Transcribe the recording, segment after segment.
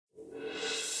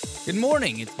Good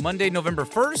morning. It's Monday, November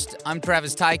 1st. I'm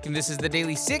Travis Tyke, and this is the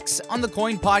Daily Six on the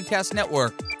Coin Podcast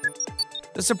Network.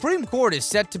 The Supreme Court is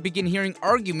set to begin hearing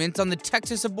arguments on the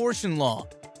Texas abortion law.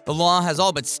 The law has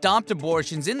all but stopped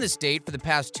abortions in the state for the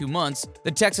past 2 months. The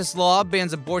Texas law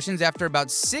bans abortions after about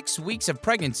 6 weeks of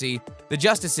pregnancy. The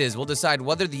justices will decide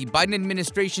whether the Biden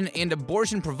administration and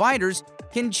abortion providers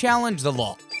can challenge the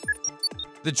law.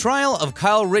 The trial of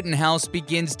Kyle Rittenhouse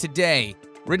begins today.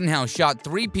 Rittenhouse shot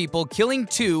 3 people, killing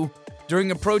 2 during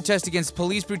a protest against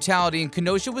police brutality in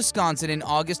Kenosha, Wisconsin in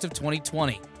August of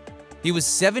 2020. He was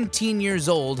 17 years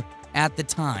old at the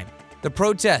time. The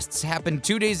protests happened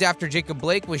 2 days after Jacob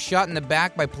Blake was shot in the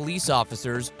back by police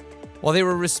officers while they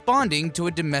were responding to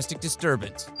a domestic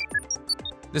disturbance.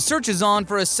 The search is on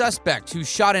for a suspect who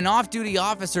shot an off-duty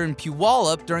officer in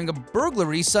Puyallup during a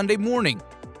burglary Sunday morning.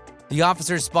 The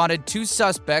officers spotted 2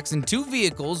 suspects in 2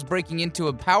 vehicles breaking into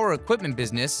a power equipment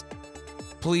business.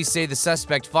 Police say the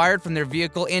suspect fired from their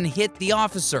vehicle and hit the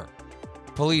officer.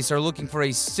 Police are looking for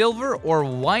a silver or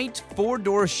white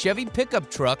 4-door Chevy pickup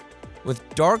truck with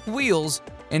dark wheels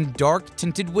and dark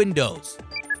tinted windows.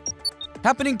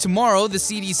 Happening tomorrow, the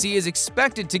CDC is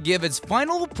expected to give its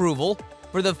final approval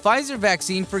for the Pfizer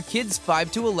vaccine for kids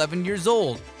 5 to 11 years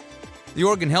old. The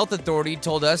Oregon Health Authority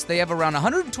told us they have around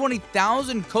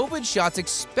 120,000 COVID shots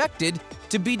expected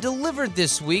to be delivered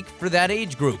this week for that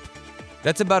age group.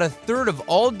 That's about a third of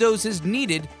all doses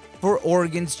needed for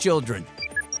Oregon's children.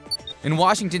 In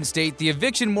Washington state, the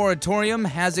eviction moratorium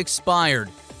has expired.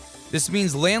 This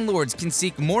means landlords can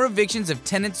seek more evictions of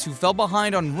tenants who fell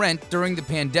behind on rent during the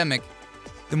pandemic.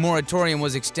 The moratorium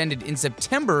was extended in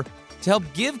September to help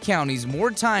give counties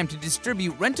more time to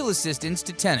distribute rental assistance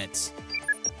to tenants.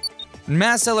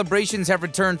 Mass celebrations have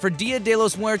returned for Dia de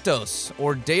los Muertos,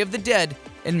 or Day of the Dead,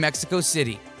 in Mexico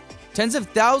City. Tens of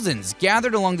thousands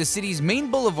gathered along the city's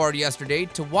main boulevard yesterday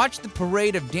to watch the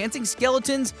parade of dancing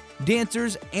skeletons,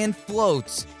 dancers, and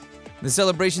floats. The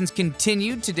celebrations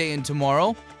continued today and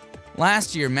tomorrow.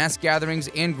 Last year, mass gatherings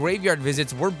and graveyard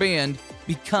visits were banned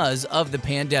because of the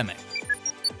pandemic.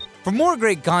 For more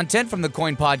great content from the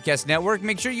Coin Podcast Network,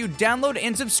 make sure you download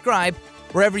and subscribe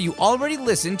wherever you already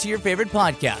listen to your favorite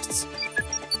podcasts.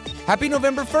 Happy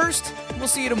November 1st. We'll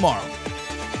see you tomorrow.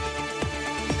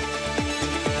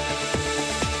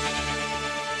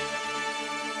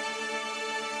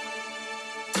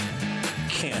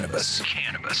 Cannabis.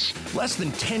 Less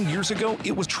than 10 years ago,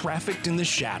 it was trafficked in the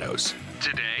shadows.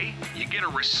 Today, you get a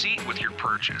receipt with your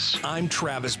purchase. I'm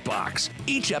Travis Box.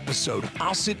 Each episode,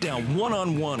 I'll sit down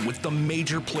one-on-one with the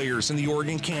major players in the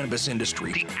Oregon cannabis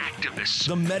industry. The activists.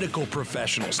 The medical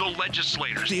professionals. The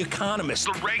legislators. The economists.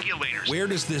 The regulators. Where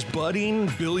does this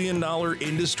budding billion-dollar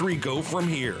industry go from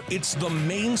here? It's the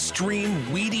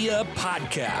Mainstream Media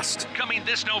Podcast. Coming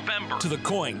this November to the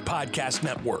Coin Podcast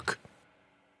Network.